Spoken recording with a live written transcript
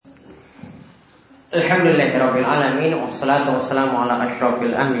Alhamdulillahirabbil alamin wassalatu wassalamu ala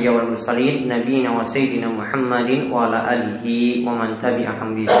asyrafil anbiya wal mursalin nabiyina wa sayyidina Muhammadin wa ala alihi wa man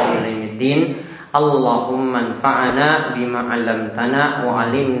tabi'ahum bi ihsan ila yaumiddin. Allahumma anfa'na bima 'allamtana wa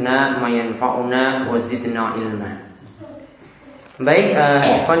 'allimna ma yanfa'una wa zidna ilma. Baik,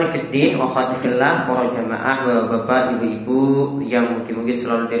 ikhwani fiddin wa akhwati fillah, para jamaah, bapak, ibu-ibu yang mungkin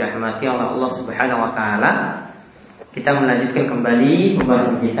selalu dirahmati oleh Allah Subhanahu wa taala. Kita melanjutkan kembali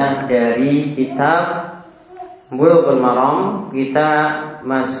pembahasan kita dari kitab Bulughul Maram. Kita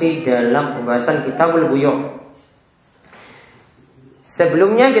masih dalam pembahasan Kitabul Buyuh.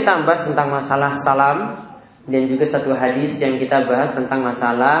 Sebelumnya kita bahas tentang masalah salam dan juga satu hadis yang kita bahas tentang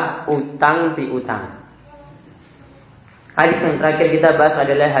masalah utang piutang. Hadis yang terakhir kita bahas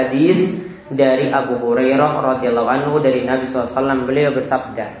adalah hadis dari Abu Hurairah radhiyallahu anhu dari Nabi SAW. Beliau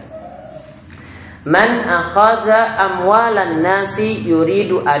bersabda, "Man akhadha amwalan nasi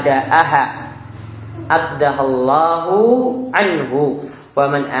yuridu ada'aha addahallahu anhu wa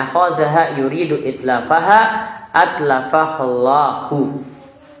man akhadhaha yuridu itlafaha atlafahallahu."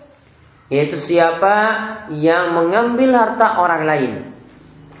 Yaitu siapa yang mengambil harta orang lain,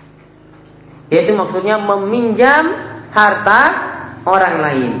 yaitu maksudnya meminjam harta orang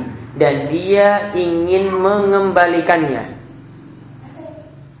lain dan dia ingin mengembalikannya.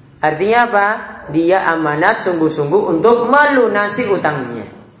 Artinya apa? Dia amanat sungguh-sungguh untuk melunasi utangnya.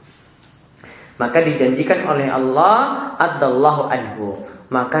 Maka dijanjikan oleh Allah adallahu anhu,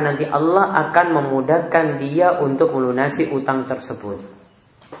 maka nanti Allah akan memudahkan dia untuk melunasi utang tersebut.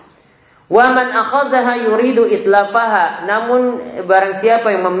 Wa man akhadhaha yuridu itlafaha, namun barang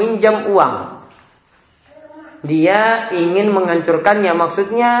siapa yang meminjam uang, dia ingin menghancurkannya,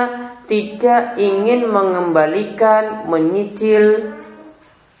 maksudnya tidak ingin mengembalikan, menyicil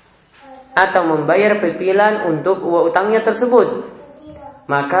atau membayar piplan untuk utangnya tersebut,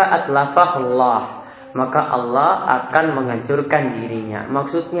 maka atlafahullah, maka Allah akan menghancurkan dirinya.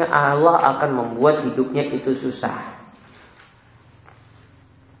 Maksudnya Allah akan membuat hidupnya itu susah.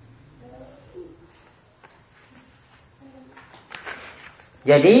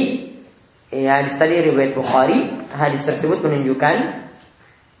 Jadi hadis tadi riwayat Bukhari. Hadis tersebut menunjukkan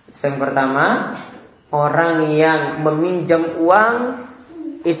yang pertama, orang yang meminjam uang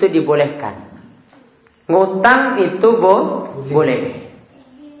itu dibolehkan. Ngutang itu boleh.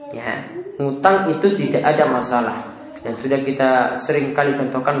 Ya, ngutang itu tidak ada masalah. Dan sudah kita sering kali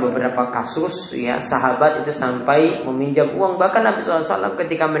contohkan beberapa kasus, ya, sahabat itu sampai meminjam uang. Bahkan Nabi SAW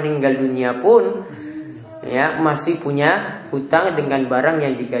ketika meninggal dunia pun, ya, masih punya hutang dengan barang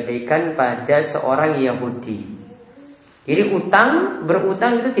yang digadaikan pada seorang Yahudi. Jadi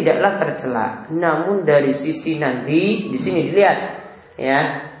berutang itu tidaklah tercela. Namun dari sisi nanti di sini dilihat,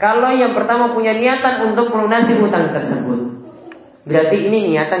 ya, kalau yang pertama punya niatan untuk melunasi utang tersebut, berarti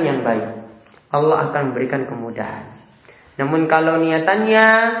ini niatan yang baik. Allah akan memberikan kemudahan. Namun kalau niatannya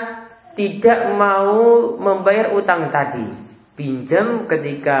tidak mau membayar utang tadi, pinjam,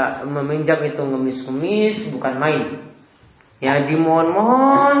 ketika meminjam itu ngemis-ngemis, bukan main, ya,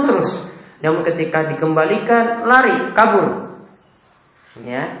 dimohon-mohon terus, namun ketika dikembalikan lari, kabur,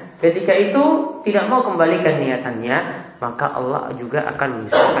 ya, ketika itu tidak mau kembalikan niatannya, maka Allah juga akan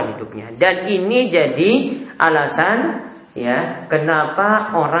menyusahkan hidupnya. Dan ini jadi alasan, ya,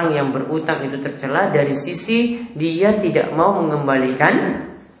 kenapa orang yang berutang itu tercela dari sisi dia tidak mau mengembalikan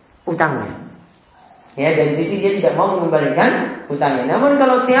utangnya. Ya, dari sisi dia tidak mau mengembalikan utangnya. Namun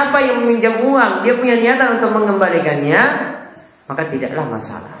kalau siapa yang meminjam uang, dia punya niatan untuk mengembalikannya, maka tidaklah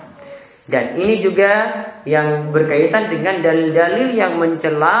masalah. Dan ini juga yang berkaitan dengan dalil-dalil yang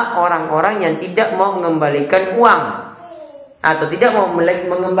mencela orang-orang yang tidak mau mengembalikan uang atau tidak mau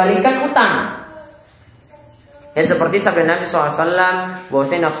mengembalikan utang. Ya, seperti sabda Nabi SAW,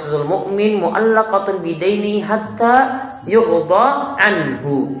 bahwasanya nafsul mu'min mu'allaqatun bidaini hatta yuqda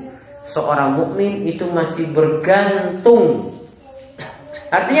anhu. Seorang mukmin itu masih bergantung.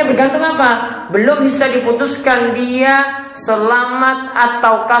 Artinya bergantung apa? Belum bisa diputuskan dia selamat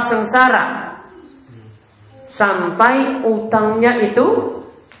ataukah sengsara sampai utangnya itu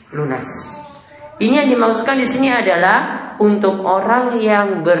lunas. Ini yang dimaksudkan di sini adalah untuk orang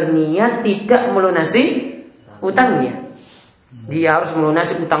yang berniat tidak melunasi utangnya. Dia harus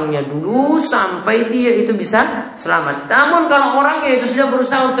melunasi utangnya dulu sampai dia itu bisa selamat. Namun kalau orangnya itu sudah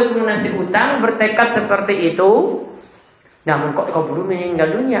berusaha untuk melunasi utang, bertekad seperti itu, namun kok keburu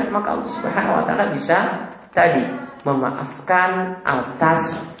meninggal dunia, maka Allah Subhanahu wa taala bisa tadi memaafkan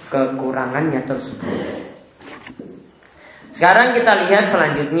atas kekurangannya tersebut. Sekarang kita lihat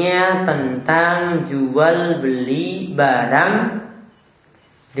selanjutnya tentang jual beli barang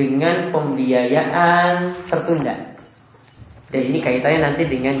dengan pembiayaan tertunda. Dan ini kaitannya nanti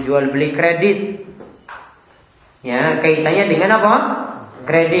dengan jual beli kredit. Ya, kaitannya dengan apa?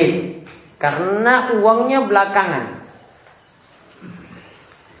 Kredit. Karena uangnya belakangan.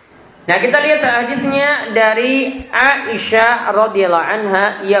 Nah, kita lihat hadisnya dari Aisyah radhiyallahu anha,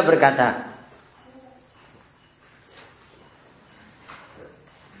 ia berkata,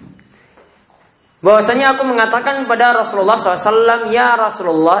 bahwasanya aku mengatakan kepada Rasulullah SAW, ya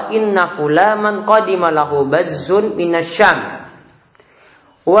Rasulullah, inna fulaman qadima lahu bazzun minasyam.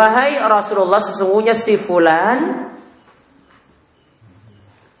 Wahai Rasulullah, sesungguhnya si fulan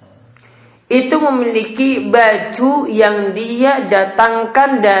itu memiliki baju yang dia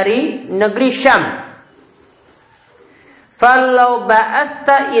datangkan dari negeri Syam. Falau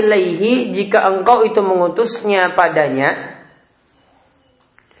ba'asta ilaihi, jika engkau itu mengutusnya padanya,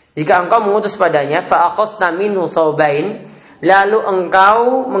 jika engkau mengutus padanya, fa akhadna minhu thawbain, lalu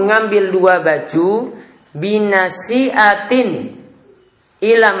engkau mengambil 2 baju, binasiatin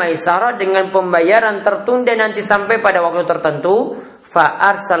ila maisara, dengan pembayaran tertunda nanti sampai pada waktu tertentu, fa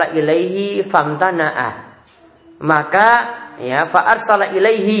arsala ilaihi famtana'ah, maka ya fa arsala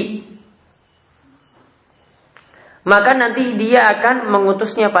ilaihi, maka nanti dia akan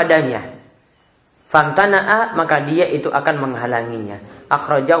mengutusnya padanya. Famtana'ah, maka dia itu akan menghalanginya.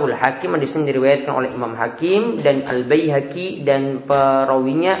 Akhrajahul Hakim, di sini diriwayatkan oleh Imam Hakim dan Al-Baihaqi, dan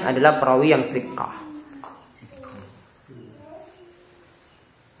perawinya adalah perawi yang thiqah.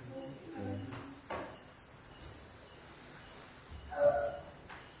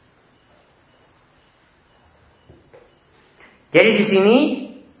 Jadi di sini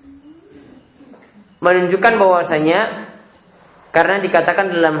menunjukkan bahwasanya, karena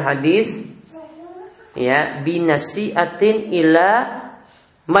dikatakan dalam hadis, ya, binasiatin ila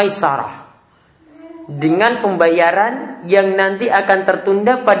maisarah, dengan pembayaran yang nanti akan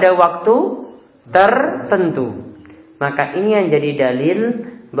tertunda pada waktu tertentu. Maka ini yang jadi dalil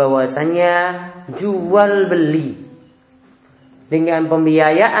bahwasanya jual beli dengan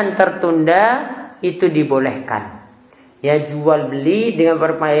pembiayaan tertunda itu dibolehkan. Ya, jual beli dengan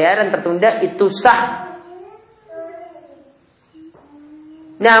pembayaran tertunda itu sah.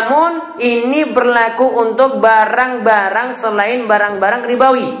 Namun ini berlaku untuk barang-barang selain barang-barang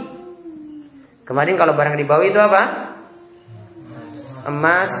ribawi. Kemarin kalau barang ribawi itu apa?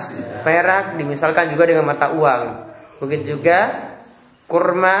 Emas, perak, dimisalkan juga dengan mata uang. Begitu juga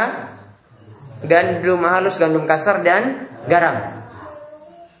kurma, gandum halus, gandum kasar, dan garam.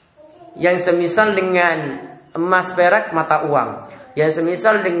 Yang semisal dengan emas, perak, mata uang. Yang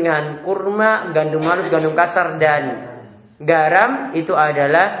semisal dengan kurma, gandum halus, gandum kasar, dan garam, itu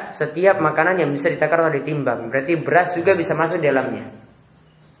adalah setiap makanan yang bisa ditakar atau ditimbang. Berarti beras juga bisa masuk di dalamnya.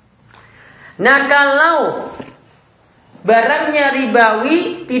 Nah, kalau barangnya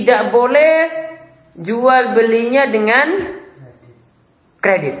ribawi, tidak boleh jual belinya dengan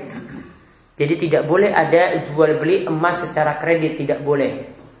kredit. Jadi tidak boleh ada jual beli emas secara kredit, tidak boleh.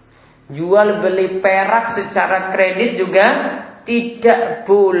 Jual beli perak secara kredit juga tidak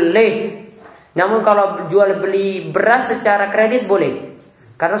boleh. Namun kalau jual beli beras secara kredit boleh,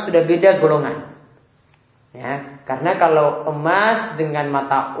 karena sudah beda golongan. Ya, karena kalau emas dengan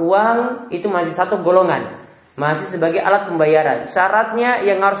mata uang itu masih satu golongan, masih sebagai alat pembayaran. Syaratnya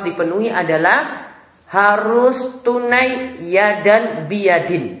yang harus dipenuhi adalah harus tunai yadan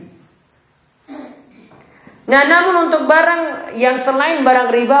biyadin. Nah, namun untuk barang yang selain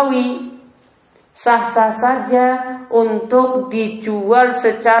barang ribawi, sah-sah saja untuk dijual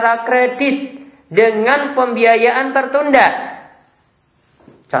secara kredit dengan pembiayaan tertunda.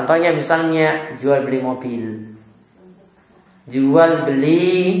 Contohnya misalnya jual beli mobil, jual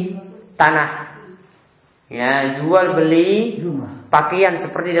beli tanah, ya, jual beli pakaian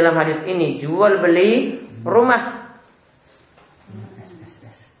seperti dalam hadis ini, jual beli rumah.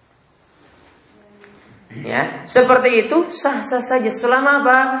 Ya, seperti itu sah-sah saja selama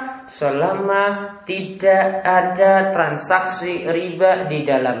apa? Selama tidak ada transaksi riba di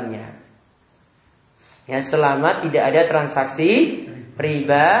dalamnya. Ya, selama tidak ada transaksi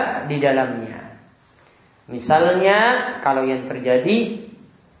riba di dalamnya. Misalnya kalau yang terjadi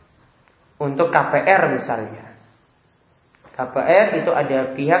untuk KPR misalnya. KPR itu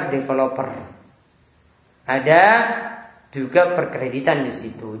ada pihak developer. Ada juga perkreditan di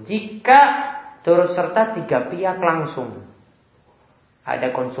situ. Jika turut serta 3 pihak langsung,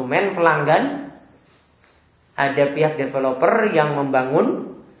 ada konsumen pelanggan, ada pihak developer yang membangun,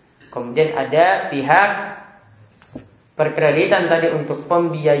 kemudian ada pihak perkreditan tadi untuk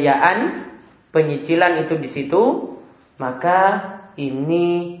pembiayaan, penyicilan itu di situ, maka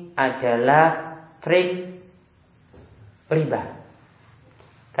ini adalah trik riba.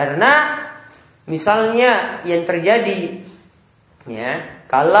 Karena misalnya yang terjadi, ya,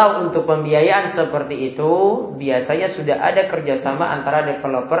 Kalau untuk pembiayaan seperti itu, biasanya sudah ada kerjasama antara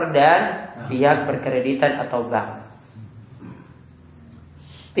developer dan pihak perkreditan atau bank.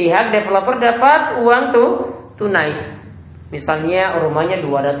 Pihak developer dapat uang tunai. Misalnya rumahnya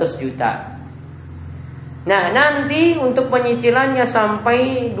 200 juta. Nah, nanti untuk penyicilannya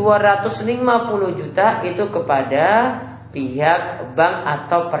sampai 250 juta itu kepada pihak bank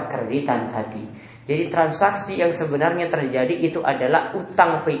atau perkreditan tadi. Jadi transaksi yang sebenarnya terjadi itu adalah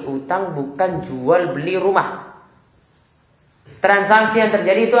utang piutang, bukan jual beli rumah. Transaksi yang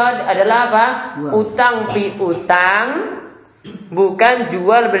terjadi itu adalah apa? Utang piutang, bukan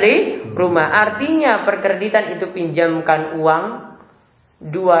jual beli rumah. Artinya perkreditan itu pinjamkan uang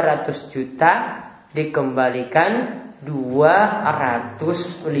 200 juta, dikembalikan 250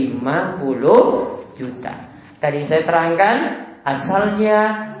 juta. Tadi saya terangkan,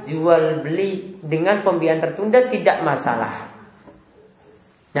 asalnya jual beli dengan pembiayaan tertunda tidak masalah.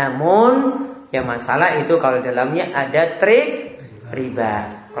 Namun yang masalah itu kalau dalamnya ada trik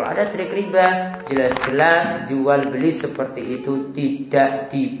riba. Kalau ada trik riba, jelas-jelas jual beli seperti itu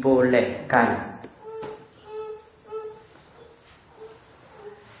tidak dibolehkan.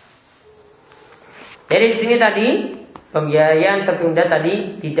 Jadi di sini tadi pembiayaan tertunda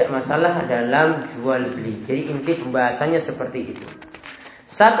tadi tidak masalah dalam jual beli. Jadi inti pembahasannya seperti itu.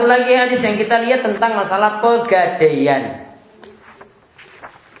 Satu lagi hadis yang kita lihat tentang masalah pegadaian.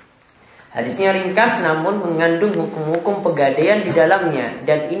 Hadisnya ringkas namun mengandung hukum-hukum pegadaian di dalamnya.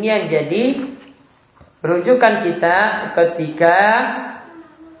 Dan ini yang jadi rujukan kita ketika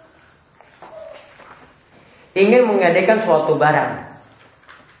ingin menggadaikan suatu barang.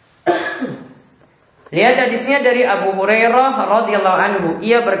 Lihat hadisnya dari Abu Hurairah radhiyallahu anhu.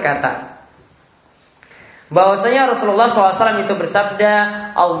 Ia berkata bahwasanya Rasulullah SAW itu bersabda,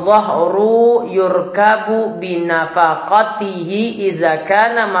 Allahu yurkabu binafaqatihi idza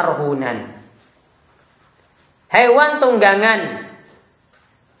kana marhunan. Hewan tunggangan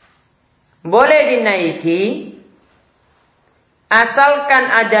boleh dinaiki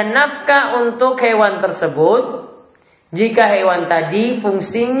asalkan ada nafkah untuk hewan tersebut, jika hewan tadi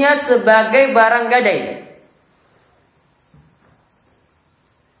fungsinya sebagai barang gadai.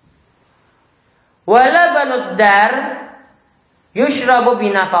 Wala banud dar yushrabu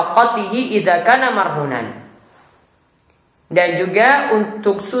binafaqatihi idza kana marhunan. Dan juga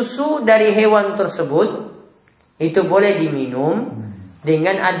untuk susu dari hewan tersebut itu boleh diminum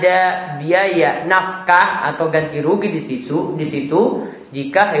dengan ada biaya nafkah atau ganti rugi di situ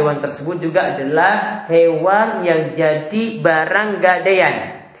jika hewan tersebut juga adalah hewan yang jadi barang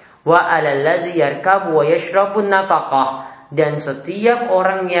gadaian. Wa 'alal ladzi yarkabu wa yashrabu nafaqah. Dan setiap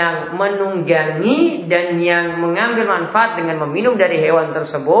orang yang menunggangi dan yang mengambil manfaat dengan meminum dari hewan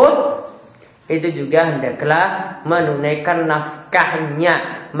tersebut, itu juga hendaklah menunaikan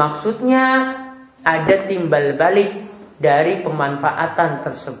nafkahnya. Maksudnya ada timbal balik dari pemanfaatan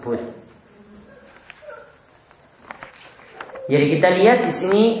tersebut. Jadi kita lihat di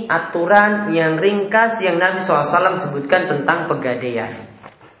sini aturan yang ringkas yang Nabi SAW sebutkan tentang pegadaian.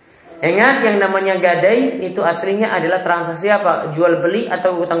 Ingat, yang namanya gadai itu aslinya adalah transaksi apa? Jual beli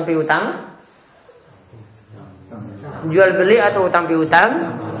atau utang piutang? Jual beli atau utang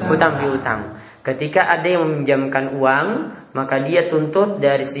piutang? Utang piutang. Ketika ada yang meminjamkan uang, maka dia tuntut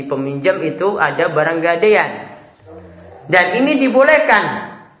dari si peminjam itu ada barang gadaian. Dan ini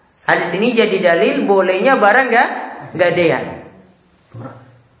dibolehkan. Hadis ini jadi dalil bolehnya barang gadaian.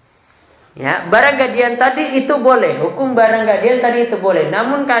 Ya, barang gadaian tadi itu boleh, hukum barang gadaian tadi itu boleh.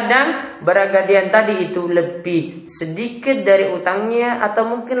 Namun kadang barang gadaian tadi itu lebih sedikit dari utangnya atau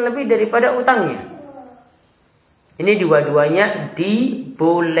mungkin lebih daripada utangnya. Ini dua-duanya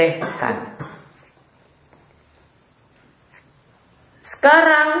dibolehkan.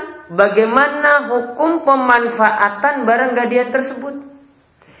 Sekarang bagaimana hukum pemanfaatan barang gadaian tersebut?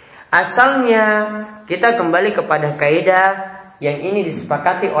 Asalnya kita kembali kepada kaidah yang ini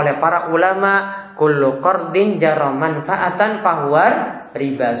disepakati oleh para ulama, kullu qardin jara manfaatan fahuwar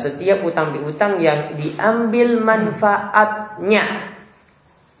riba. Setiap utang piutang yang diambil manfaatnya,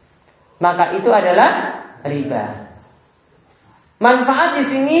 maka itu adalah riba. Manfaat di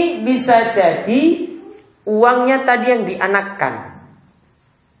sini bisa jadi uangnya tadi yang dianakkan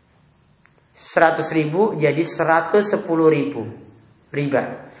 100.000 jadi 110.000, riba.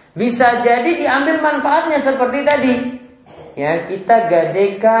 Bisa jadi diambil manfaatnya seperti tadi. Ya, kita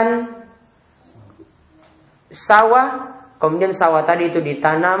gadaikan sawah, kemudian sawah tadi itu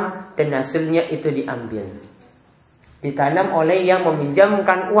ditanam dan hasilnya itu diambil. Ditanam oleh yang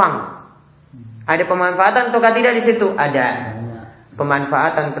meminjamkan uang. Ada pemanfaatan ataukah tidak di situ? Ada.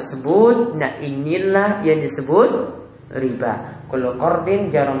 Pemanfaatan tersebut, nah inilah yang disebut riba. Kullu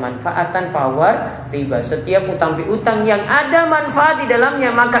qardin jar manfaatan fahuwa riba. Setiap utang piutang yang ada manfaat di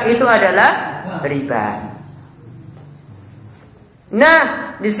dalamnya maka itu adalah riba. Nah,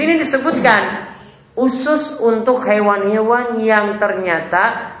 di sini disebutkan khusus untuk hewan-hewan yang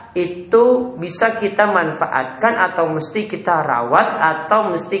ternyata itu bisa kita manfaatkan atau mesti kita rawat atau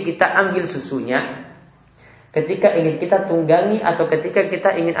mesti kita ambil susunya. Ketika ingin kita tunggangi atau ketika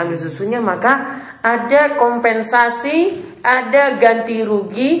kita ingin ambil susunya, maka ada kompensasi, ada ganti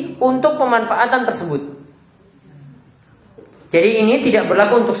rugi untuk pemanfaatan tersebut. Jadi ini tidak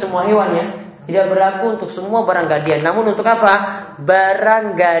berlaku untuk semua hewan ya. Tidak berlaku untuk semua barang gadaian. Namun untuk apa?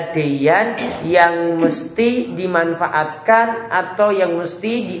 Barang gadaian yang mesti dimanfaatkan atau yang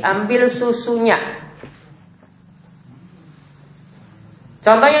mesti diambil susunya.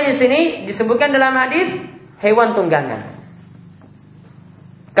 Contohnya di sini disebutkan dalam hadis hewan tunggangan.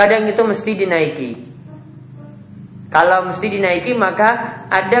 Kadang itu mesti dinaiki. Kalau mesti dinaiki maka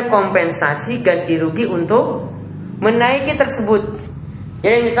ada kompensasi ganti rugi untuk menaiki tersebut.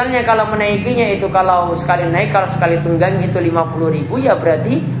 Jadi misalnya kalau menaikinya itu kalau sekali naik, kalau sekali tunggang itu 50.000, ya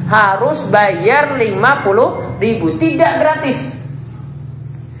berarti harus bayar 50.000, tidak gratis.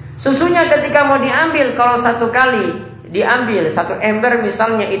 Susunya ketika mau diambil, kalau satu kali diambil satu ember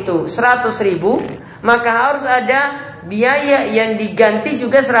misalnya itu 100.000, maka harus ada biaya yang diganti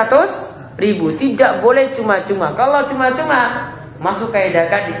juga 100.000. Tidak boleh cuma-cuma. Kalau cuma-cuma masuk kaidah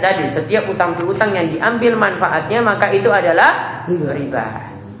tadi, setiap utang piutang yang diambil manfaatnya maka itu adalah riba.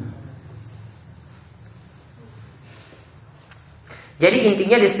 Jadi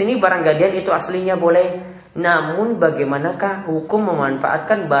intinya di sini barang gadaian itu aslinya boleh, namun bagaimanakah hukum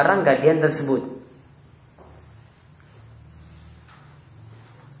memanfaatkan barang gadaian tersebut?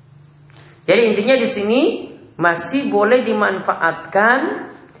 Jadi intinya di sini masih boleh dimanfaatkan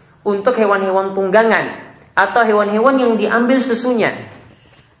untuk hewan-hewan tunggangan atau hewan-hewan yang diambil susunya.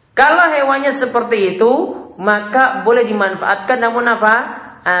 Kalau hewannya seperti itu, maka boleh dimanfaatkan, namun apa?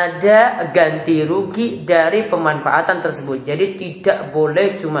 Ada ganti rugi dari pemanfaatan tersebut. Jadi tidak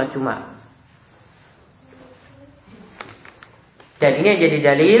boleh cuma-cuma. Dan ini yang jadi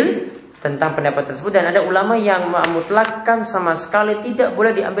dalil tentang pendapat tersebut. Dan ada ulama yang memutlakkan sama sekali tidak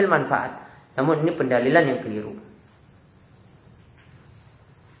boleh diambil manfaat. Namun ini pendalilan yang keliru.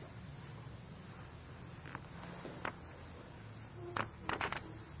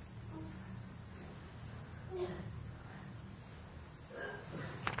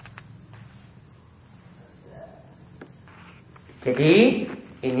 Jadi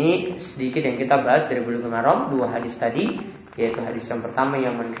ini sedikit yang kita bahas dari Bulughul Maram, dua hadis tadi, yaitu hadis yang pertama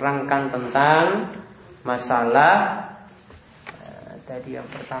yang menerangkan tentang masalah tadi yang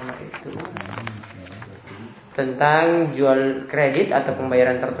pertama itu tentang jual kredit atau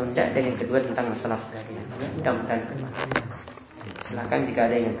pembayaran tertunda, dan yang kedua tentang masalah pegadaian. Mudah-mudahan bermanfaat. Silakan jika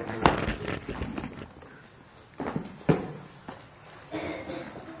ada yang bertanya.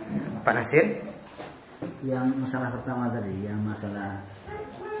 Pak Nasir. Yang masalah pertama tadi, yang masalah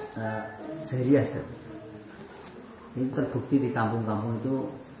serius tadi, ini terbukti di kampung-kampung itu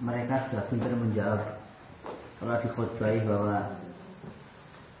mereka sudah pintar menjawab. Kalau dikhotbahi bahwa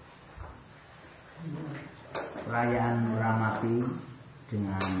perayaan meramati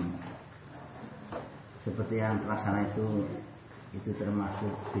dengan seperti yang pelaksana itu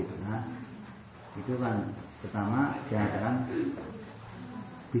termasuk bid'ah, itu kan pertama dinyatakan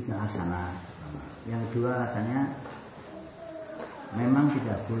bid'ah hasanah. Yang kedua rasanya memang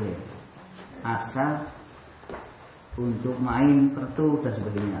tidak boleh asal untuk main pertu dan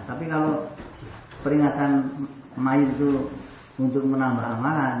sebagainya. Tapi kalau peringatan main itu untuk menambah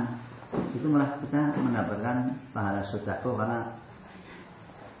amalan, itu malah kita mendapatkan pahala sedekah, karena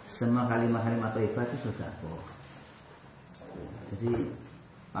semua kalimat-kalimat thayyibah itu sedekah. Jadi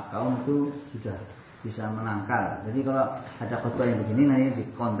Pak kaum itu sudah bisa menangkal. Jadi kalau ada khutbah yang begini nanti di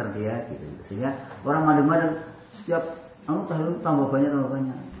counter dia gitu. Sehingga orang madem-madem setiap tahun tambah banyak.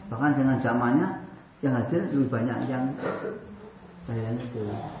 Bahkan dengan zamannya yang hadir lebih banyak yang kayaknya itu.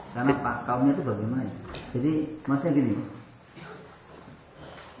 Karena Pak kaumnya itu bagaimana? Jadi maksudnya gini,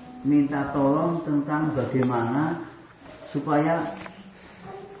 minta tolong tentang bagaimana supaya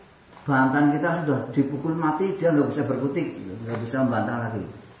bantan kita sudah dipukul mati, dia nggak bisa berkutik, nggak bisa membantah lagi.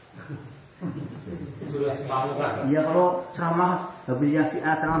 Ya kalau ceramah habis yang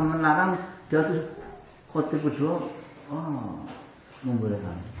ceramah melarang, dia tuh khotbah kedua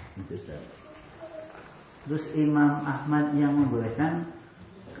membolehkan itu Ustaz. Terus Imam Ahmad yang membolehkan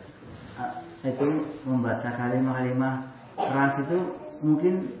itu membaca kalimat-kalimat keras itu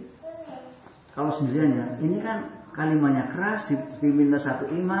mungkin kalau sendirian ya. Ini kan kalimatnya keras dipimpin satu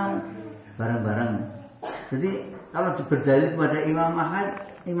imam bareng-bareng. Jadi kalau berdalil kepada Imam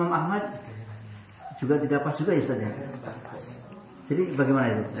Ahmad juga tidak pas juga ya Ustaz ya. Jadi bagaimana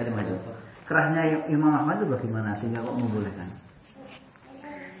itu? Kerasnya Imam Ahmad itu bagaimana sehingga kok membolehkan?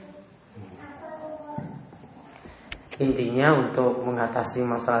 Intinya untuk mengatasi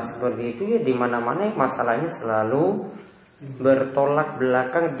masalah seperti itu ya di mana-mana masalahnya selalu bertolak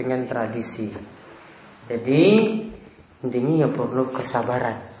belakang dengan tradisi. Jadi intinya ya perlu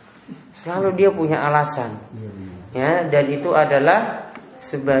kesabaran. Selalu dia punya alasan. Ya, dan itu adalah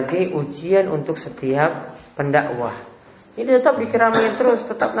sebagai ujian untuk setiap pendakwah. Ini tetap diceramain terus,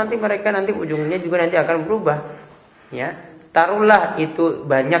 tetap nanti mereka nanti ujungnya juga nanti akan berubah. Ya, taruhlah itu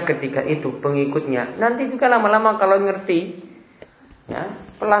banyak ketika itu pengikutnya. Nanti juga lama-lama kalau ngerti, ya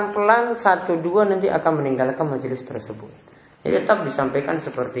pelan-pelan 1-2 nanti akan meninggalkan majelis tersebut. Jadi tetap disampaikan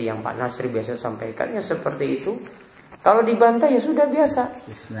seperti yang Pak Nasri biasa sampaikan, ya seperti itu. Kalau dibantah ya sudah biasa.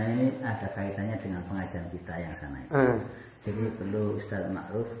 Sebenarnya ini ada kaitannya dengan pengajian kita yang sana itu. Jadi perlu Ustaz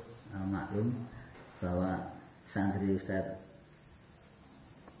maklum bahwa santri Ustaz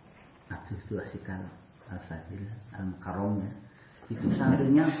Abdul Wasikal Al-Fadil Al-Mukarram ya, itu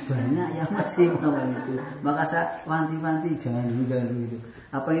santrinya banyak yang masih ngomong itu. Maka saya wanti-wanti jangan dulu itu.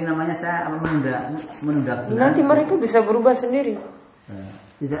 Apa ini namanya saya menunda. Nanti mereka bisa berubah sendiri.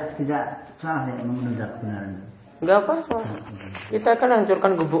 Tidak salah ya menunda kebenaran. Enggak apa-apa. Kita kan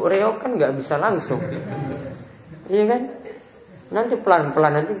hancurkan gubuk reok kan nggak bisa langsung. Iya kan? Nanti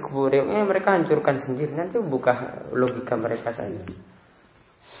pelan-pelan nanti gubuk reoknya mereka hancurkan sendiri. Nanti buka logika mereka saja.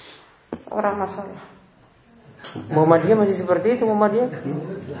 Orang masalah. Muhammadiyah masih seperti itu Muhammadiyah.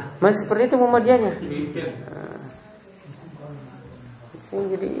 Masih seperti itu Muhammadiyahnya.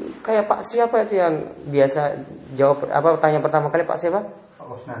 Jadi kayak Pak siapa itu yang biasa jawab tanya pertama kali Pak siapa? Pak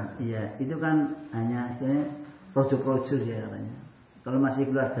Osman. Iya, itu kan hanya istilahnya projo-projo ya katanya. Kalau masih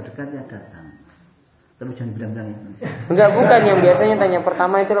keluarga dekat ya datang. Tapi jangan bilang-bilang ya. Enggak, bukan yang biasanya tanya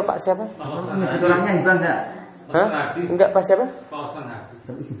pertama itu loh Pak siapa? Itu orangnya hibah enggak? Hah? Enggak Pak siapa? Pak Osman.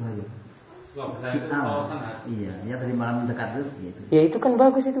 Tapi hibah ya. Si Al. Iya, ya dari malam dekat itu gitu. Ya itu kan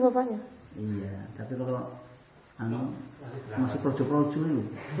bagus itu bapaknya. Iya, tapi kalau masih projo-projo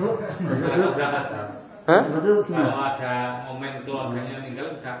itu. Hah? Kalau ada momen keluarganya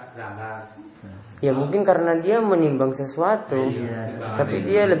meninggal enggak berangkat. Ya mungkin karena dia menimbang sesuatu. Iya, tapi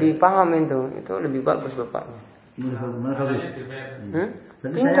dia lebih paham itu lebih bagus bapaknya. Mana bagus?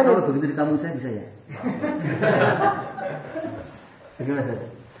 Berarti Pintar saya kalau ya? begitu di kampung saya bisa ya? Bagaimana Ustaz?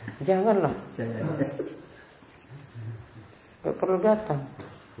 Janganlah, Jangan. gak perlu datang.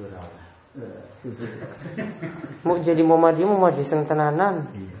 Mau jadi Muhammadiyah mau maju sing tenanan.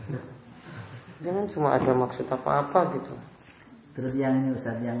 Jangan cuma ada maksud apa-apa gitu. Terus yang ini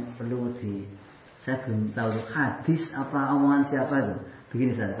Ustaz yang perlu saya belum tahu hadis apa omongan siapa itu.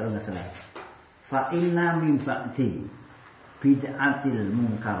 Begini Ustaz kalau nggak salah. Fa inna min ba'di bid'atil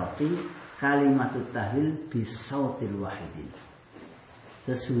munkarati kalimatut tahlil bisautil wahidin.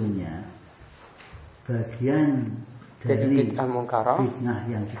 Sesungguhnya bagian dari bid'ah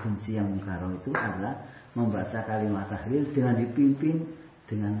yang dibenci yang mungkaro itu adalah membaca kalimat tahlil dengan dipimpin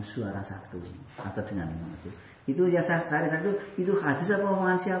dengan suara satu atau dengan imam itu. Itu yang saya cari tadi itu hadis apa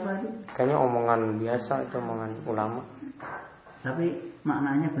omongan siapa itu? Kayaknya omongan biasa itu omongan ulama. Tapi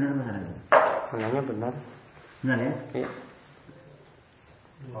maknanya benar apa salah? Maknanya benar. Benar ya? Iya.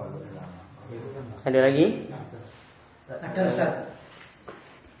 Ada lagi? Ada Ustaz.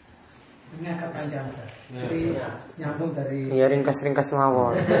 Ini agak panjang Ustaz. Jadi nyambung dari. Ya ringkas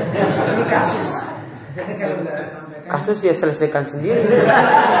mawon. Ini kasus. Jadi kalau tidak sampaikan. Kasus ya selesaikan sendiri.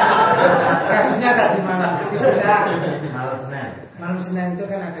 Kasusnya ada di mana? Malam Senin. Malam Senin itu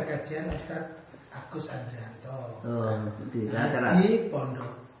kan ada kajian Ustaz Agus Andrianto. Di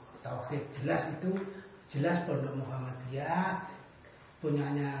Pondok Tauhid. Jelas Pondok Muhammadiyah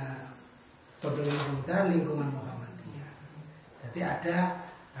punyanya Pondok Muhammadiyah lingkungan Muhammadiyah. Jadi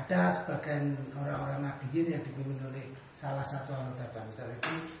ada sebagian orang-orang nadiyin yang dipimpin oleh salah satu anggota bangsa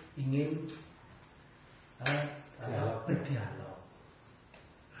itu ingin berdialog.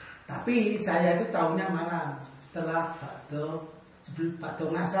 Tapi saya itu tahunya malam setelah Pak Do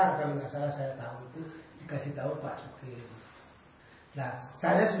Ngasar kalau nggak salah saya tahu itu dikasih tahu Pak Sugeng. Nah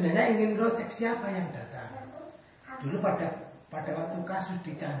saya sebenarnya ingin cek siapa yang datang. Dulu pada waktu kasus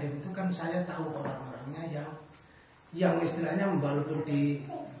di Candem itu kan saya tahu orang-orangnya yang istilahnya walaupun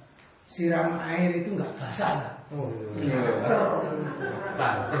disiram air itu nggak basah lah.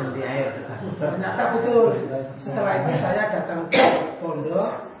 di air. Ternyata betul. Setelah itu saya datang ke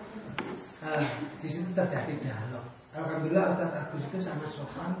pondok. Di situ terjadi dialog. Alhamdulillah Ustaz Agus itu sangat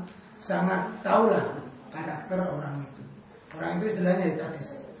sopan, sangat tahulah karakter orang itu. Orang itu istilahnya tadi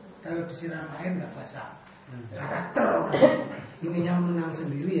kalau disiram air nggak basah. karakter ininya menang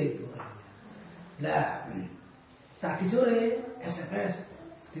sendiri ya itu. Nah, tadi sore SMS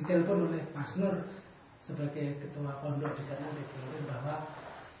ditelepon oleh Mas Nur sebagai ketua pondok di sana, ditelepon bahwa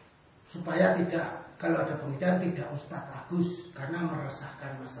supaya tidak, kalau ada pengajian tidak Ustadz Agus karena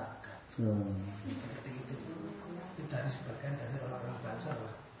meresahkan masyarakat. Seperti itu dari sebagian dari orang-orang Banser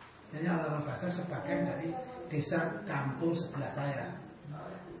lah. Jadi orang-orang Banser sebagian dari desa kampung sebelah saya.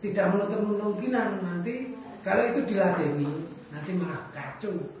 Tidak menutup kemungkinan nanti kalau itu diladeni nanti malah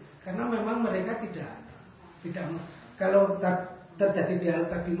kacau, karena memang mereka tidak kalau terjadi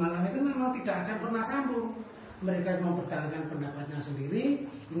dialog di malam itu memang tidak akan pernah sambung. Mereka mempertahankan pendapatnya sendiri,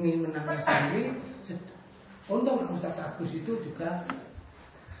 ingin menangani sendiri. Untung Ustaz Agus itu juga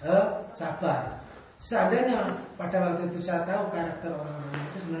sabar. Seandainya pada waktu itu saya tahu karakter orang-orang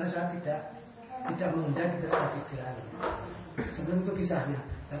itu, sebenarnya saya tidak mengundang terjadi dialog. Sebelum itu kisahnya,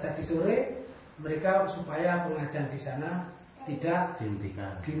 tadi sore mereka supaya pengajian di sana tidak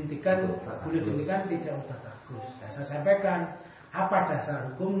dihentikan, boleh dihentikan tidak Ustaz Agus. Dan saya sampaikan apa dasar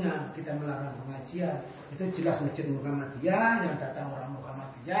hukumnya kita melarang pengajian. Itu jelas masjid Muhammadiyah, yang datang orang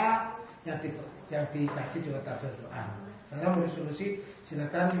Muhammadiyah, yang dikaji juga tafsir doa. Dalam resolusi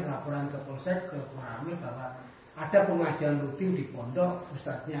silakan laporan ke Polsek, ke Maram bahwa ada pengajian rutin di pondok,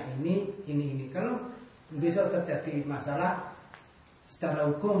 ustadznya ini. Kalau besok terjadi masalah secara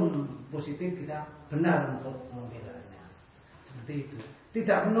hukum positif kita benar untuk membelanya. Seperti itu.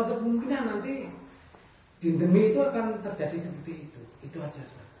 Tidak menutup kemungkinan nanti di demi itu akan terjadi seperti itu. Itu aja.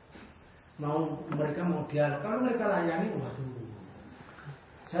 Mereka mau dialog, kalau mereka layani, waduh.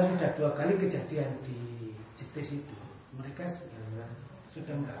 Saya sudah 2 kali kejadian di Jetis itu. Mereka sudah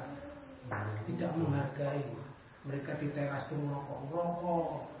tidak menghargai. Mereka di teras itu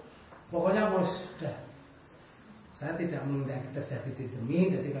merokok. Pokoknya bos sudah. Saya tidak menghendaki terjadi di demi.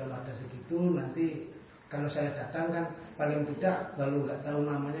 Jadi kalau ada segitu nanti kalau saya datang kan paling tidak kalau nggak tahu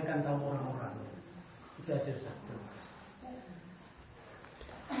namanya kan tahu orang-orang. Itu aja satu.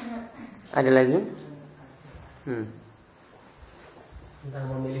 Ada lagi? Tentang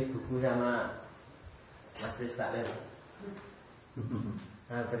memilih buku sama majelis taklim.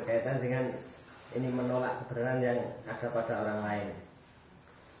 Nah, berkaitan dengan ini menolak kebenaran yang ada pada orang lain.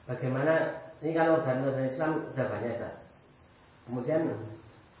 Bagaimana ini kan organ Islam sudah banyak, Pak. Kemudian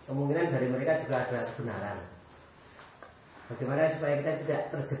kemungkinan dari mereka juga ada kebenaran. Bagaimana supaya kita tidak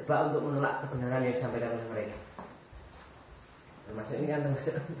terjebak untuk menolak kebenaran yang disampaikan oleh mereka? Termasuk ini kan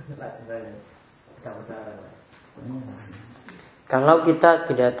termasuk menolak kebenaran orang lain. Kalau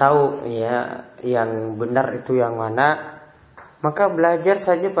kita tidak tahu ya yang benar itu yang mana, maka belajar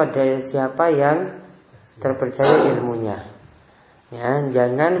saja pada siapa yang terpercaya ilmunya. Ya,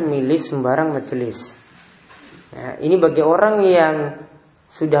 jangan milih sembarang majelis. Ya, ini bagi orang yang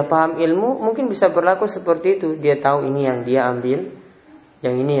sudah paham ilmu mungkin bisa berlaku seperti itu. Dia tahu ini yang dia ambil,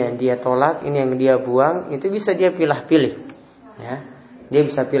 yang ini yang dia tolak, ini yang dia buang. Itu bisa dia pilih-pilih. Ya, dia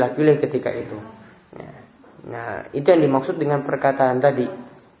bisa pilih-pilih ketika itu. Ya. Nah, itu yang dimaksud dengan perkataan tadi.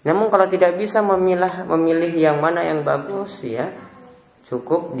 Namun kalau tidak bisa memilih yang mana yang bagus, ya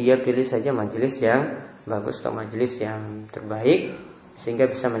cukup dia pilih saja majelis yang bagus atau majelis yang terbaik, sehingga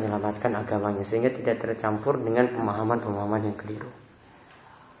bisa menyelamatkan agamanya, sehingga tidak tercampur dengan pemahaman-pemahaman yang keliru.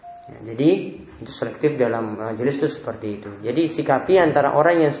 Ya, jadi itu selektif dalam majelis itu seperti itu. Jadi sikapi antara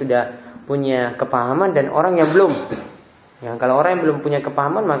orang yang sudah punya kepahaman dan orang yang belum. Ya, kalau orang yang belum punya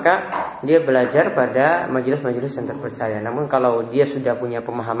kepahaman maka dia belajar pada majelis-majelis yang terpercaya. Namun kalau dia sudah punya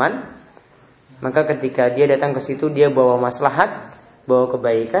pemahaman, maka ketika dia datang ke situ dia bawa maslahat, bawa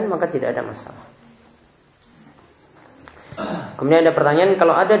kebaikan, maka tidak ada masalah. Kemudian ada pertanyaan,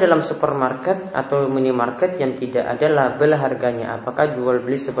 kalau ada dalam supermarket atau minimarket yang tidak ada label harganya, apakah jual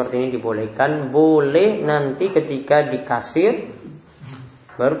beli seperti ini dibolehkan? Boleh, nanti ketika di kasir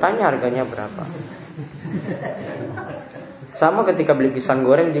baru tanya harganya berapa. Sama ketika beli pisang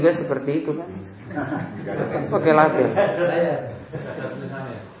goreng juga seperti itu kan. Pakai label.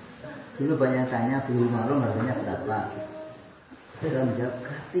 Dulu banyak tanya beli Maram harganya berapa. Saya menjawab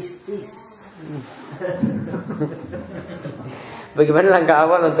gratis. Bagaimana langkah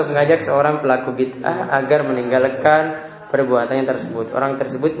awal untuk mengajak seorang pelaku bid'ah agar meninggalkan perbuatannya tersebut? Orang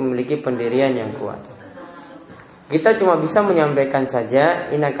tersebut memiliki pendirian yang kuat. Kita cuma bisa menyampaikan saja,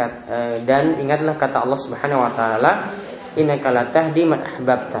 dan ingatlah kata Allah Subhanahu wa taala, innaka la tahdi man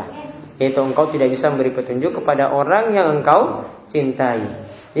ahbabta. Yaitu engkau tidak bisa memberi petunjuk kepada orang yang engkau cintai.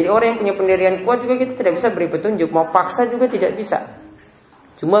 Jadi orang yang punya pendirian kuat juga kita tidak bisa beri petunjuk, mau paksa juga tidak bisa.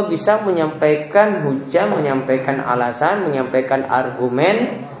 Cuma bisa menyampaikan hujah, menyampaikan alasan, menyampaikan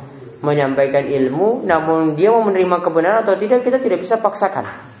argumen, menyampaikan ilmu. Namun dia mau menerima kebenaran atau tidak, kita tidak bisa paksakan.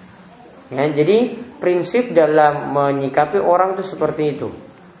 Ya, jadi prinsip dalam menyikapi orang itu seperti itu.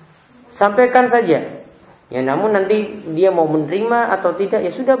 Sampaikan saja. Ya, namun nanti dia mau menerima atau tidak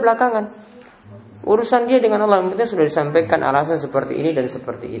ya sudah belakangan. Urusan dia dengan Allah, yang penting sudah disampaikan alasan seperti ini dan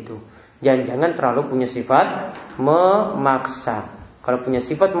seperti itu. Jangan terlalu punya sifat memaksa. Kalau punya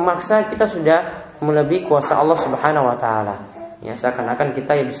sifat memaksa, kita sudah melebihi kuasa Allah Subhanahu wa taala. Ya, seakan-akan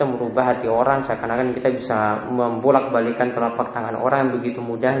kita yang bisa merubah hati orang, seakan-akan kita bisa membolak-balikan telapak tangan orang yang begitu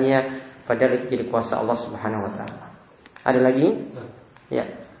mudahnya, padahal itu jadi kuasa Allah Subhanahu wa taala. Ada lagi? Ya.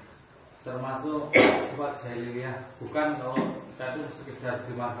 Termasuk sifat jahiliyah, bukan kalau kita itu sekedar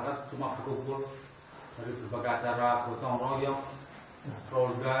di masyarakat cuma berkumpul dari berbagai acara gotong royong,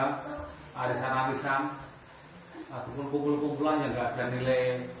 rolda, arisan-arisan, ataupun kumpul-kumpulan yang nggak ada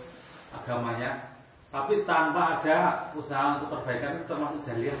nilai agamanya, tapi tanpa ada usaha untuk perbaikan, itu termasuk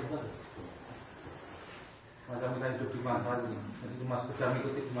jahiliyah, betul? Macam kita hidup di masyarakat ini, jadi cuma sekedar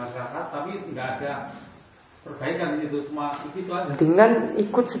mengikuti di masyarakat, tapi nggak ada perbaikan itu, cuma itu aja. Dengan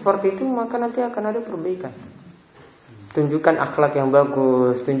ikut seperti itu maka nanti akan ada perbaikan. Tunjukkan akhlak yang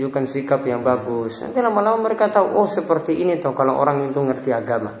bagus, tunjukkan sikap yang bagus. Nanti lama-lama mereka tahu, oh seperti ini toh kalau orang itu ngerti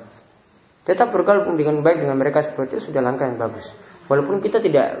agama. Tetap bergabung dengan baik dengan mereka seperti itu sudah langkah yang bagus. Walaupun kita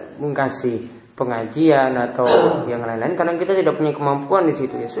tidak mengkasih pengajian atau yang lain-lain karena kita tidak punya kemampuan di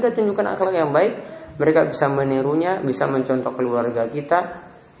situ, ya sudah tunjukkan akhlak yang baik. Mereka bisa menirunya, bisa mencontoh keluarga kita,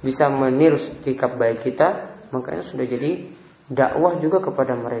 bisa meniru sikap baik kita, makanya sudah jadi dakwah juga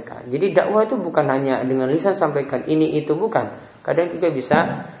kepada mereka. Jadi dakwah itu bukan hanya dengan lisan sampaikan ini itu, bukan. Kadang juga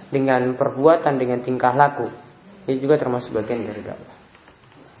bisa dengan perbuatan, dengan tingkah laku. Ini juga termasuk bagian dari dakwah.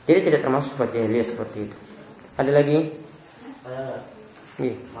 Jadi tidak termasuk sifat jahiliyah seperti itu. Ada lagi?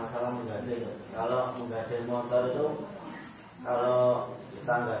 Masalah menggadai. Kalau menggadai motor itu, kalau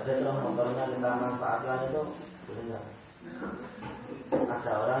kita menggadai terus motornya kita manfaatkan itu, benar.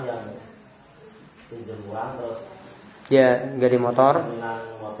 Ada orang yang pinjam uang terus Ya, gadi motor.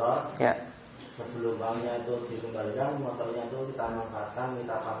 Ya. Sebelum uangnya itu dikembalikan, motornya itu kita manfaatkan,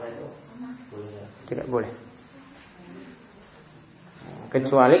 kita pakai itu boleh? Tidak boleh.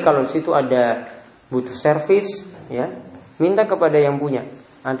 Kecuali kalau situ ada butuh servis, ya, minta kepada yang punya.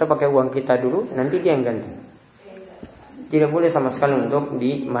 Atau pakai uang kita dulu, nanti dia yang ganti. Tidak boleh sama sekali untuk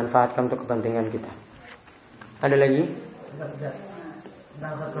dimanfaatkan untuk kepentingan kita. Ada lagi?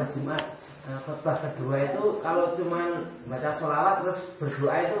 Tentang khutbah Jumat. Khutbah kedua itu kalau cuma baca sholawat terus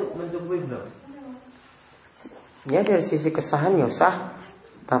berdoa itu mencukupi belum? Ya dari sisi kesahannya sah,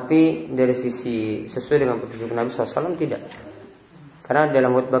 tapi dari sisi sesuai dengan petunjuk Nabi SAW tidak. Karena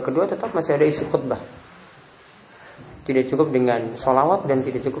dalam khutbah kedua tetap masih ada isi khutbah. Tidak cukup dengan sholawat dan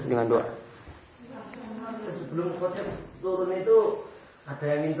tidak cukup dengan doa. Sebelum khutbah turun itu ada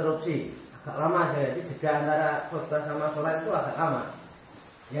yang interupsi agak lama, jadi jeda antara khutbah sama sholat itu agak lama.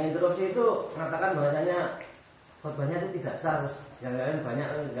 Yang interupsi itu mengatakan bahwasanya khutbahnya itu tidak sah, terus yang lain banyak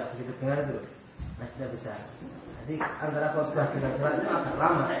nggak begitu dengar itu, masih tidak bisa. Jadi antara khutbah dengan sholat itu agak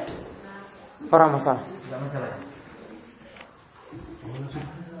lama. Orang masalah. Tidak masalah.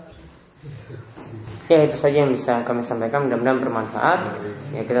 Ya itu saja yang bisa kami sampaikan, mudah-mudahan bermanfaat.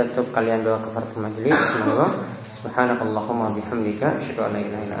 Ya kita tutup kalian doa kafaratul majelis. Semoga subhanakallahumma bihamdika asyhadu an la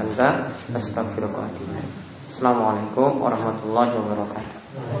ilaha illa anta astaghfiruka wa atubu ilaik. Assalamualaikum warahmatullahi wabarakatuh.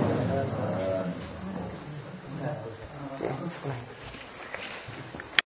 Ya,